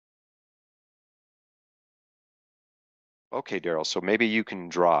Okay, Daryl, so maybe you can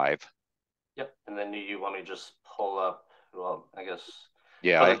drive. Yep. And then you want me to just pull up, well, I guess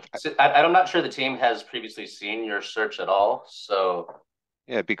Yeah, for I'm not sure the team has previously seen your search at all. So,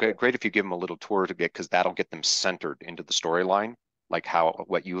 yeah, it'd be great if you give them a little tour to get, because that'll get them centered into the storyline, like how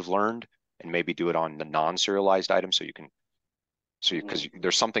what you've learned, and maybe do it on the non-serialized item so you can, because mhm.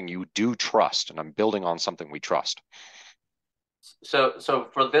 there's something you do trust, and I'm building on something we trust. So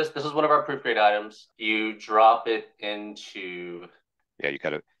for this is one of our proof grade items. You drop it into, Yeah,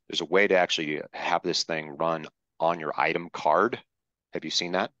 there's a way to actually have this thing run on your item card. Have you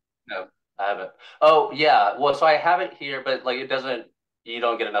seen that? no, I haven't. Oh yeah. Well, so I have it here, but like it doesn't, you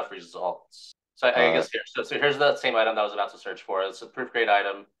don't get enough results. So I Uh, guess here. So here's the same item that I was about to search for. It's a proof grade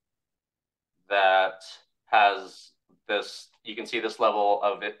item that has this, you can see this level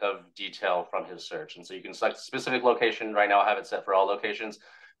of detail from his search. And so you can select a specific location. Right now I have it set for all locations,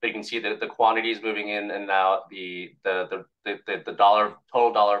 but you can see the quantities moving in and out, the dollar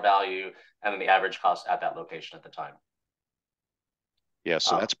total dollar value, and then the average cost at that location at the time. Yeah,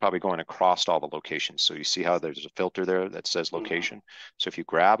 so Um, that's probably going across all the locations. So you see how there's a filter there that says mhm. location. So if you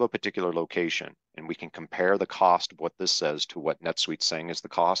grab a particular location and we can compare the cost of what this says to what NetSuite's saying is the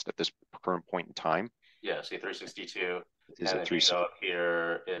cost at this current point in time, Yeah, see 362. is And it if you go up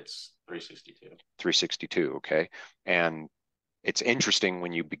here, it's 362. 362, okay? And it's interesting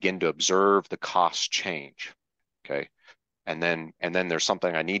when you begin to observe the cost change, okay? And then there's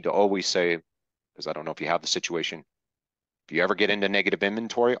something I need to always say, because I don't know if you have the situation. If you ever get into negative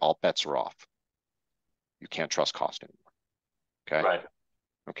inventory, all bets are off. You can't trust cost anymore. Okay. Right.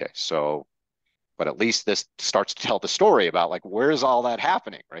 Okay. So, but at least this starts to tell the story about like where's all that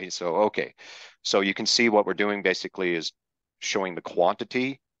happening, right? So, okay. So you can see what we're doing basically is showing the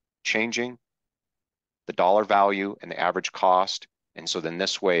quantity changing, the dollar value, and the average cost. And so then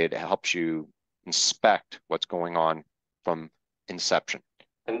this way it helps you inspect what's going on from inception.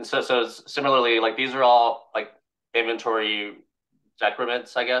 And so similarly, like these are all like inventory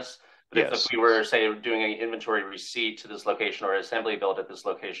decrements, I guess. But if Yes. we were, say, doing an inventory receipt to this location or assembly build at this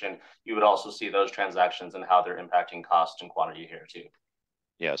location, you would also see those transactions and how they're impacting cost and quantity here too.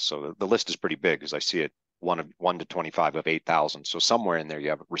 Yes. So the list is pretty big as I see it, one to 25 of 8,000. So somewhere in there you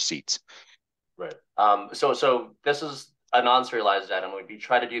have receipts. Right. So this is a non-serialized item. We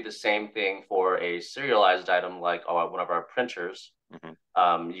try to do the same thing for a serialized item like one of our printers.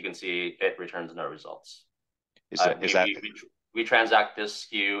 Mhm. You can see it returns no results. Is Uh, that is we, that we, we, we transact this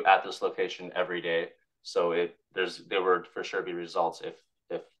SKU at this location every day. So there would for sure be results if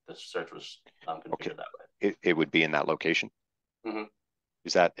the search was okay? configured that It would be in that location. way. Mm-hmm.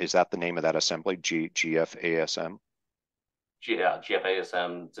 Is that the name of that assembly? GFASM? Yeah,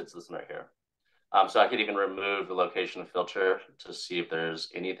 GFASM sits this right here. So I could even remove the location filter to see if there's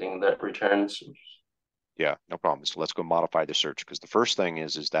anything that returns. Yeah, no problem. So let's go modify the search because the first thing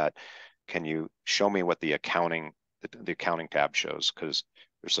is that can you show me what the accounting tab shows? Because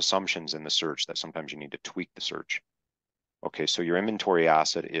there's assumptions in the search that sometimes you need to tweak the search. Okay, so your inventory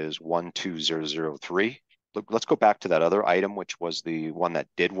asset is 12003. Let's go back to that other item, which was the one that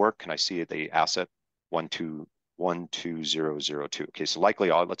did work. Can I see the asset 12002? Okay, so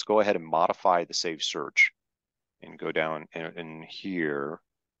likely let's go ahead and modify the save search and go down in here.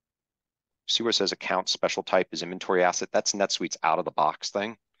 See where it says account special type is inventory asset? That's NetSuite's out of the box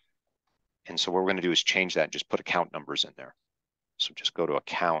thing. And so what we're going to do is change that and just put account numbers in there. So just go to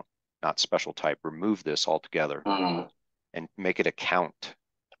account, not special type, remove this altogether Mm. and make it account.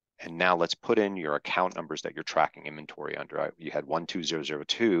 And now let's put in your account numbers that you're tracking inventory under. You had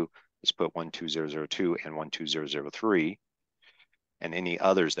 12002. Let's put 12002 and 12003 and any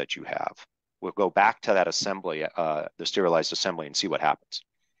others that you have. We'll go back to that assembly, the serialized assembly, and see what happens.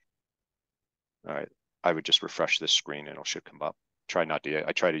 All right. I would just refresh this screen and it should come up. I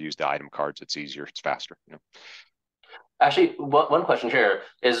try to use the item cards. It's easier. It's faster. Actually, one question here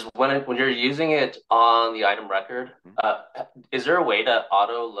is when you're using it on the item record, Mhm. is there a way to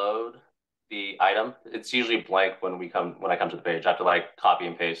auto load the item? It's usually blank when I come to the page. I have to like copy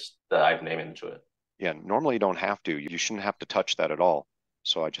and paste the item name into it. Yeah, normally you don't have to. You shouldn't have to touch that at all.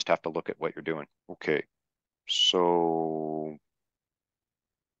 So I just have to look at what you're doing. Okay. So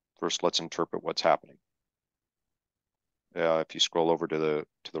first let's interpret what's happening. If you scroll over to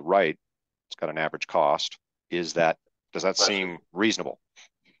the right, it's got an average cost. Does that Actually, seem reasonable?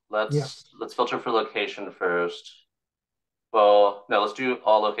 Yeah. let's filter for location first. Well, no, let's do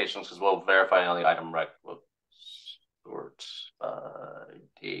all locations because we'll verify on the item rec. We'll sort by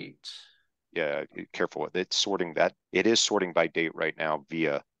date. Yeah, careful. It is sorting by date right now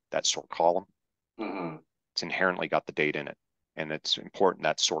via that sort column. Mm-hmm. It's inherently got the date in it. And it's important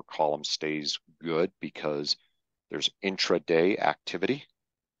that sort column stays good because There's intraday activity.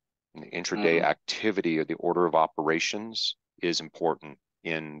 And the intraday activity or the order of operations is important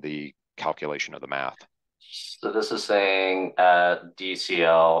in the calculation of the math. So this is saying at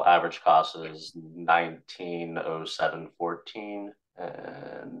DCL average cost is 1907.14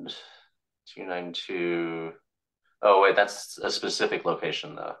 and 292. Oh wait, that's a specific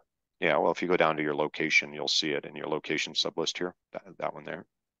location though. Yeah, well, if you go down to your location, you'll see it in your location sublist here. That one there.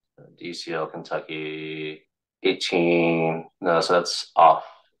 DCL Kentucky 18. No, so that's off.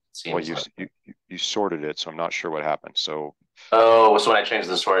 Well, Seems like. you sorted it, so I'm not sure what happened. So Oh, so when I change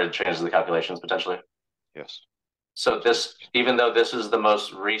the sort, it changes the calculations potentially. yes. So this, even though this is the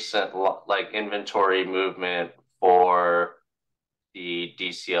most recent like inventory movement for the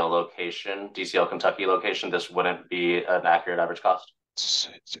DCL location, DCL Kentucky location, this wouldn't be an accurate average cost.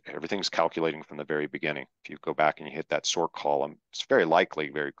 Everything's calculating from the very beginning. If you go back and you hit that sort column, it's very likely,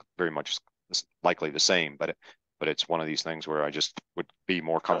 very much likely the same, but it's one of these things where I just would be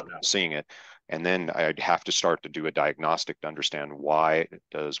more comfortable seeing it. And then I'd have to start to do a diagnostic to understand why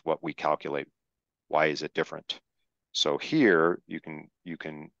does what we calculate, why is it different? So here you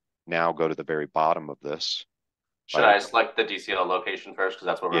can now go to the very bottom of this. Should I select the DCL location first because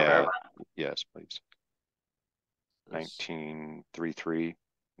that's what we're verifying? Yes, please. 1933,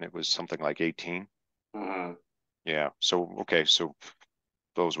 and it was something like 18. Mm-hmm. Yeah. So okay. So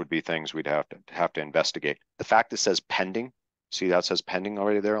those would be things we'd have to investigate. The fact it says pending, see that says pending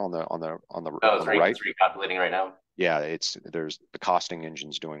already there on the right. It's recalculating right now. Yeah, there's the costing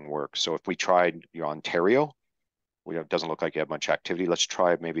engine's doing work. So if we tried your Ontario, it doesn't look like you have much activity. Let's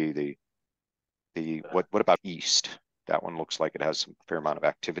try maybe what about East? That one looks like it has some fair amount of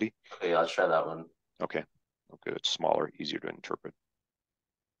activity. Okay, let's try that one. Okay. Okay, it's smaller, easier to interpret.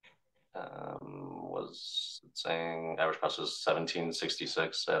 Was it saying average cost is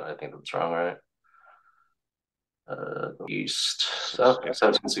 1766? I think that's wrong, right? East. So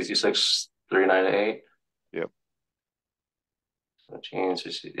 1766, 398. Yep.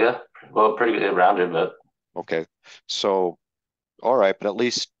 1760. Yeah, well, pretty good rounded, but okay. So, all right, but at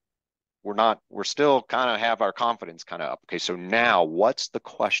least we're still kind of have our confidence kind of up. Okay, so now what's the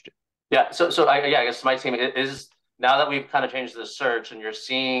question? Yeah, I guess my team is now that we've kind of changed the search and you're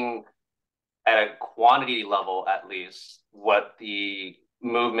seeing at a quantity level at least what the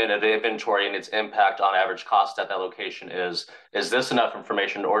movement of the inventory and its impact on average cost at that location is this enough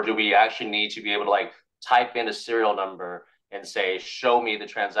information, or do we actually need to be able to like type in a serial number and say show me the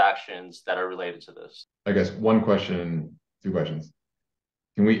transactions that are related to this? I guess two questions.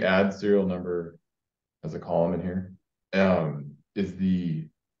 Can we add serial number as a column in here?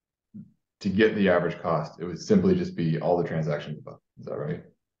 To get the average cost, it would simply just be all the transactions above. Is that right?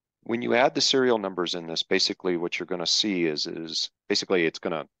 When you add the serial numbers in this, basically what you're going to see is basically we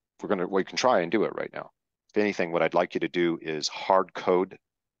can try and do it right now. If anything, what I'd like you to do is hard code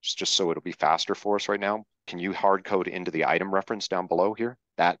just so it'll be faster for us right now. Can you hard code into the item reference down below here?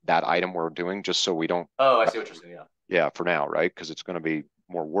 That item we're doing, just so we don't. Oh, I see what you're saying. Yeah. Yeah, for now, right? Because it's going to be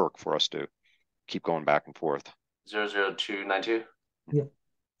more work for us to keep going back and forth. 00292. Yeah.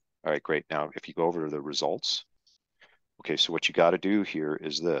 All right, great. Now, if you go over to the results, okay, so what you got to do here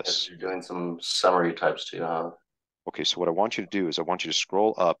is this. Yes, you're doing some summary types too, huh? Okay, so what I want you to do is I want you to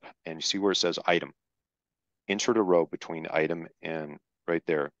scroll up and you see where it says item. Insert a row between item and right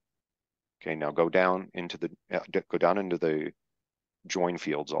there. Okay, now go down into the join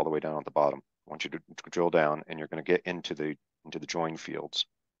fields all the way down at the bottom. I want you to drill down, and you're going to get into the join fields,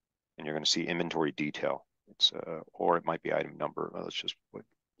 and you're going to see inventory detail. It's or it might be item number. Let's just put.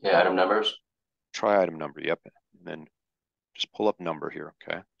 Yeah, item numbers. Try item number. Yep, and then just pull up number here.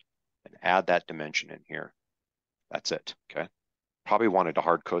 Okay, and add that dimension in here. That's it. Okay. Probably wanted to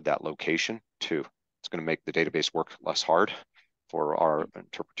hard code that location too. It's going to make the database work less hard for our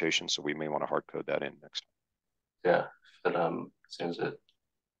interpretation, so we may want to hard code that in next time. Yeah, but seems it.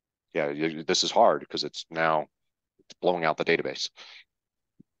 Yeah, this is hard because it's blowing out the database.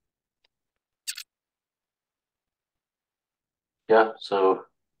 Yeah, so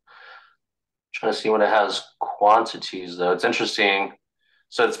trying to see when it has quantities though. It's interesting.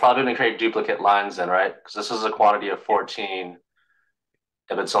 So it's probably going to create duplicate lines then, right? Because this is a quantity of 14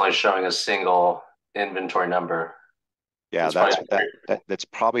 if it's only showing a single inventory number. Yeah, that's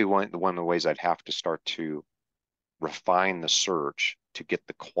probably one of the ways I'd have to start to refine the search to get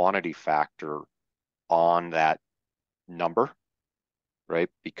the quantity factor on that number, right?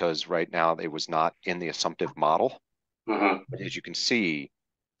 Because right now it was not in the assumptive model. Mm-hmm. But as you can see,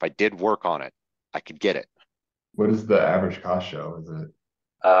 if I did work on it, I could get it. What does the average cost show? Is it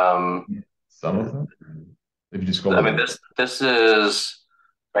some of them? If you just go, I mean, this is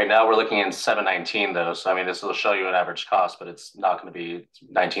Right now we're looking in 719 though. So I mean, this will show you an average cost, but it's not going to be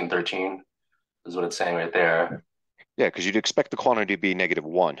 1913 is what it's saying right there. Yeah, because you'd expect the quantity to be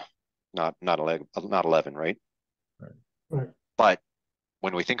 -1, not 11, right? Right. Right. But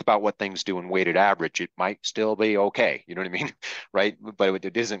when we think about what things do in weighted average, it might still be okay. You know what I mean? Right? But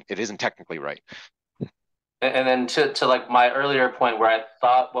it isn't technically right. And then to like my earlier point where I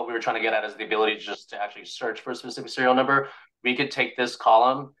thought what we were trying to get at is the ability just to actually search for a specific serial number, we could take this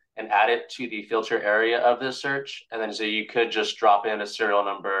column and add it to the filter area of this search. And then so you could just drop in a serial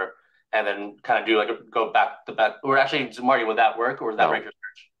number and then kind of do like go back to back. Or actually, Marty, would that work or would that break your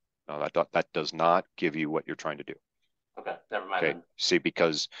search? No, that does not give you what you're trying to do. Okay, never mind. Okay. See,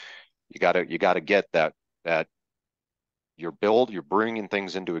 because you gotta get that you're bringing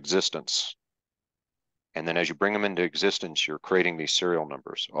things into existence. And then as you bring them into existence, you're creating these serial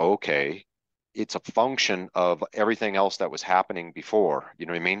numbers. Okay. It's a function of everything else that was happening before, you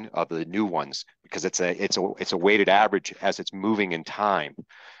know what I mean? Of the new ones, because it's a weighted average as it's moving in time.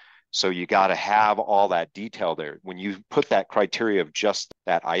 So you got to have all that detail there. When you put that criteria of just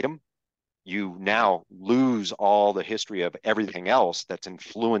that item, you now lose all the history of everything else that's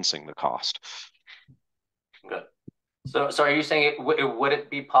influencing the cost. Good. So are you saying would it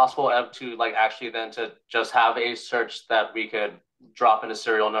be possible to like actually then to just have a search that we could drop in a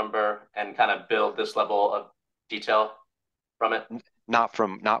serial number and kind of build this level of detail from it?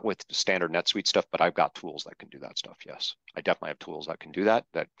 Not with standard NetSuite stuff, but I've got tools that can do that stuff. Yes, I definitely have tools that can do that.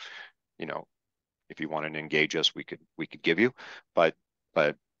 That, you know, if you wanted to engage us, we could give you, but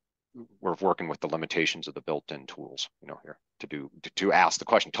we're working with the limitations of the built-in tools, here to ask the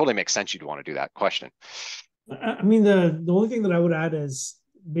question. Totally makes sense you'd want to do that question. I mean, the only thing that I would add is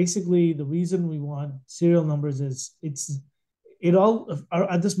basically the reason we want serial numbers is it all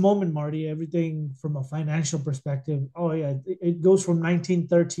at this moment, Marty, everything from a financial perspective. Oh yeah, it goes from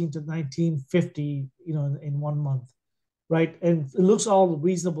 1913 to 1950, in 1 month, right? And it looks all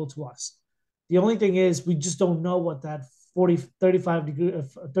reasonable to us. The only thing is we just don't know what that 40,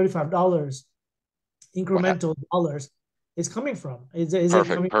 $35 incremental dollars is coming from. Is it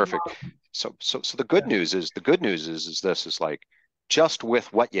coming Perfect. from? So the good news is this is like just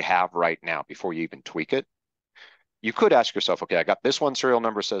with what you have right now before you even tweak it. You could ask yourself, okay, I got this one serial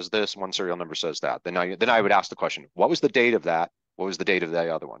number says this, one serial number says that. Then I would ask the question, what was the date of that? What was the date of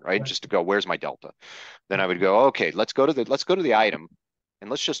the other one, right? Just to go, where's my delta? Then I would go, okay, let's go to the item and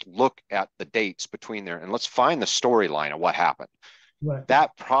let's just look at the dates between there and let's find the storyline of what happened. Right.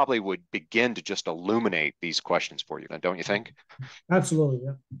 That probably would begin to just illuminate these questions for you, don't you think? Absolutely,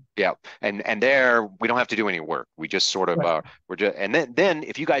 yeah. Yeah, and there we don't have to do any work. We just sort of we're just, and then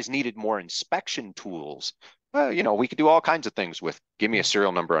if you guys needed more inspection tools, we could do all kinds of things with give me a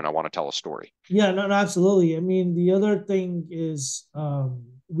serial number and I want to tell a story. Yeah, no, absolutely. I mean, the other thing is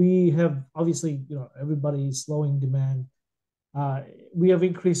we have obviously, everybody's slowing demand. We have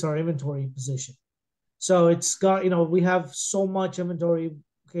increased our inventory position. So it's got, we have so much inventory.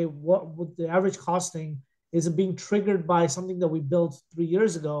 Okay, what the average costing is it being triggered by something that we built 3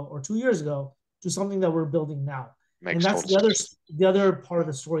 years ago or 2 years ago to something that we're building now. Makes and that's the other part of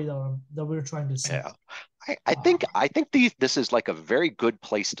the story that we're trying to say. Yeah. I think this is like a very good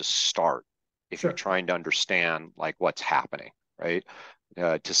place to start if you're trying to understand like what's happening, right?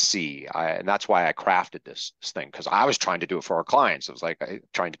 To see, and that's why I crafted this thing because I was trying to do it for our clients. It was like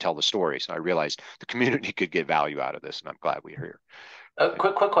trying to tell the stories. And I realized the community could get value out of this, and I'm glad we're here.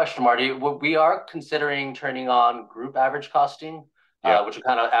 Quick question, Marty. We are considering turning on group average costing, which would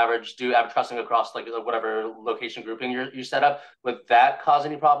kind of do average costing across like whatever location grouping you set up. Would that cause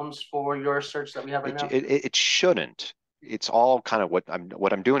any problems for your search that we have right now? It shouldn't. It's all kind of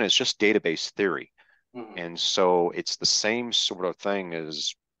what I'm doing is just database theory. Mm-hmm. And so it's the same sort of thing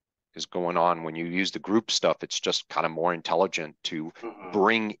as is going on when you use the group stuff. It's just kind of more intelligent to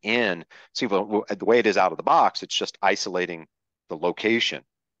bring in. See, well, the way it is out of the box, it's just isolating the location.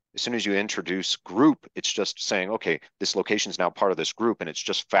 As soon as you introduce group, it's just saying, okay, this location is now part of this group, and it's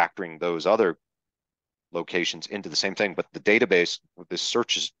just factoring those other locations into the same thing. But the database, this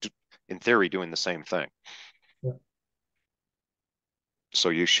search is, in theory, doing the same thing. Yeah. So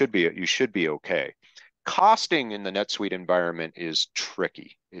you should be okay. Costing in the NetSuite environment is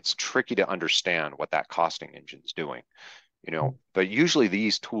tricky. It's tricky to understand what that costing engine is doing, but usually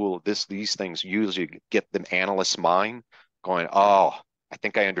these things usually get the analyst's mind going, oh, I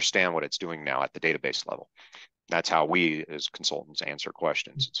think I understand what it's doing now at the database level. That's how we as consultants answer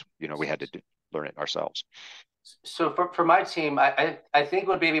questions. It's, we had to learn it ourselves. So for my team, I think it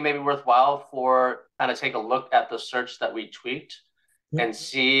would be maybe worthwhile for kind of take a look at the search that we tweaked and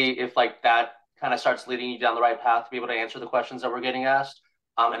see if like that kind of starts leading you down the right path to be able to answer the questions that we're getting asked.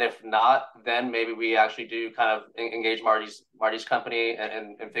 And if not, then maybe we actually do kind of engage Marty's company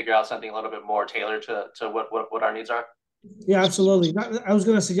and figure out something a little bit more tailored to what our needs are. Yeah, absolutely. I was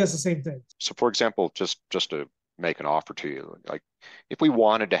going to suggest the same thing. So for example, just to make an offer to you, like if we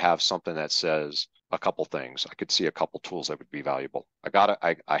wanted to have something that says a couple things, I could see a couple tools that would be valuable.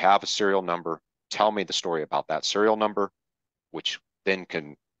 I have a serial number. Tell me the story about that serial number, which then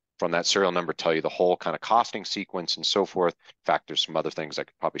can, from that serial number, tell you the whole kind of costing sequence and so forth. In fact, there's some other things I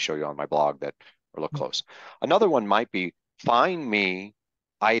could probably show you on my blog that look close. Another one might be find me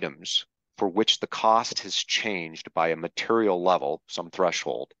items for which the cost has changed by a material level, some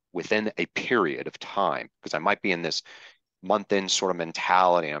threshold, within a period of time, because I might be in this month-end sort of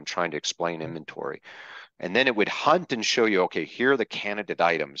mentality. I'm trying to explain inventory. And then it would hunt and show you, okay, here are the candidate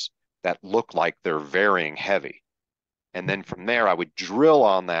items that look like they're varying heavy. And then from there, I would drill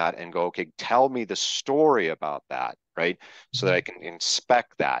on that and go, okay, tell me the story about that, right? So that I can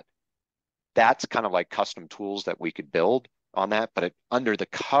inspect that. That's kind of like custom tools that we could build on that, but under the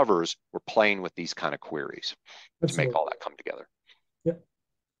covers, we're playing with these kind of queries to make all that come together. Yeah,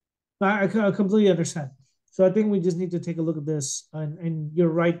 I completely understand. So I think we just need to take a look at this, and you're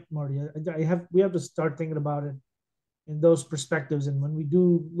right, Marty. We have to start thinking about it in those perspectives, and when we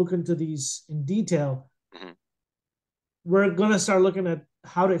do look into these in detail, we're gonna start looking at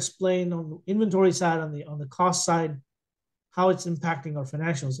how to explain on the inventory side, on the cost side, how it's impacting our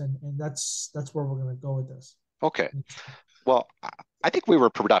financials, and that's where we're gonna go with this. Okay. Well, I think we were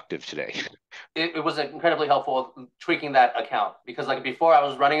productive today. It was incredibly helpful tweaking that account, because like before I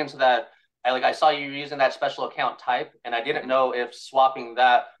was running into that, I saw you using that special account type, and I didn't know if swapping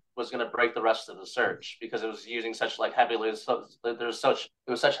that was going to break the rest of the search, because it was using such like heavily, it was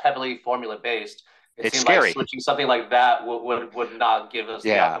such heavily formula based. It seemed scary. Like switching something like that would not give us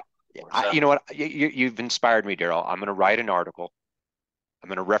the outcome. So. You know what? You've inspired me, Daryl. I'm going to write an article. I'm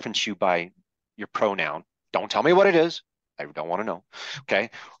going to reference you by your pronoun. Don't tell me what it is. I don't want to know. Okay.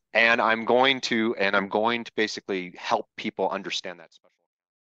 And I'm going to basically help people understand that special.